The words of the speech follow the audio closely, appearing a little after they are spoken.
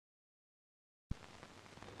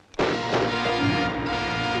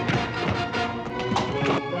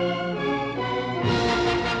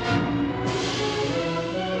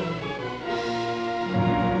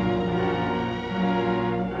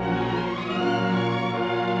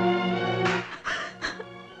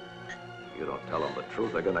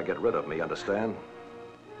prove they're gonna get rid of me, understand?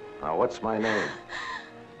 Now, what's my name?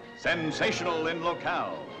 Sensational in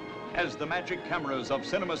locale, as the magic cameras of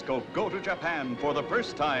CinemaScope go to Japan for the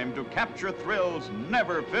first time to capture thrills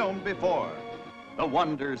never filmed before. The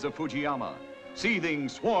wonders of Fujiyama, seething,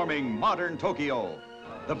 swarming modern Tokyo,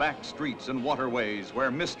 the back streets and waterways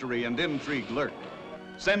where mystery and intrigue lurk.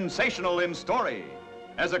 Sensational in story,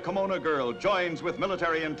 as a kimono girl joins with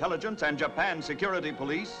military intelligence and Japan security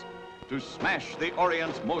police to smash the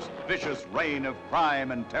Orient's most vicious reign of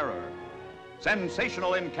crime and terror.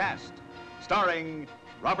 Sensational in cast, starring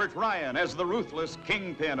Robert Ryan as the ruthless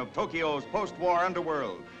kingpin of Tokyo's post-war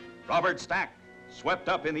underworld. Robert Stack, swept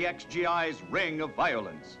up in the XGI's ring of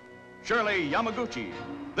violence. Shirley Yamaguchi,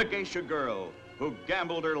 the geisha girl who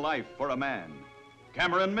gambled her life for a man.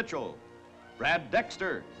 Cameron Mitchell, Brad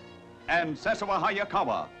Dexter, and Sessue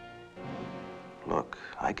Hayakawa. Look,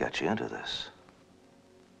 I got you into this.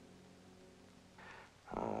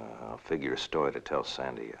 I'll figure a story to tell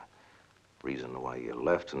Sandy. Reason why you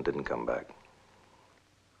left and didn't come back.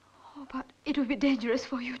 Oh, but it would be dangerous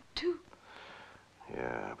for you, too.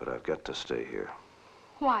 Yeah, but I've got to stay here.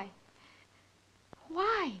 Why?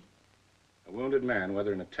 Why? A wounded man,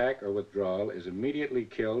 whether in attack or withdrawal, is immediately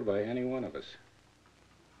killed by any one of us.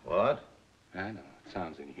 What? I know, it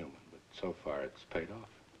sounds inhuman, but so far it's paid off.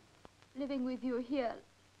 Living with you here,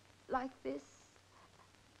 like this,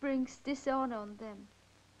 brings dishonor on them.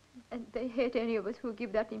 And they hate any of us who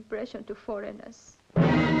give that impression to foreigners. You're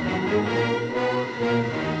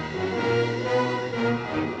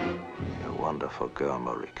a wonderful girl,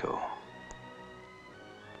 Mariko.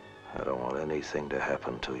 I don't want anything to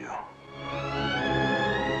happen to you.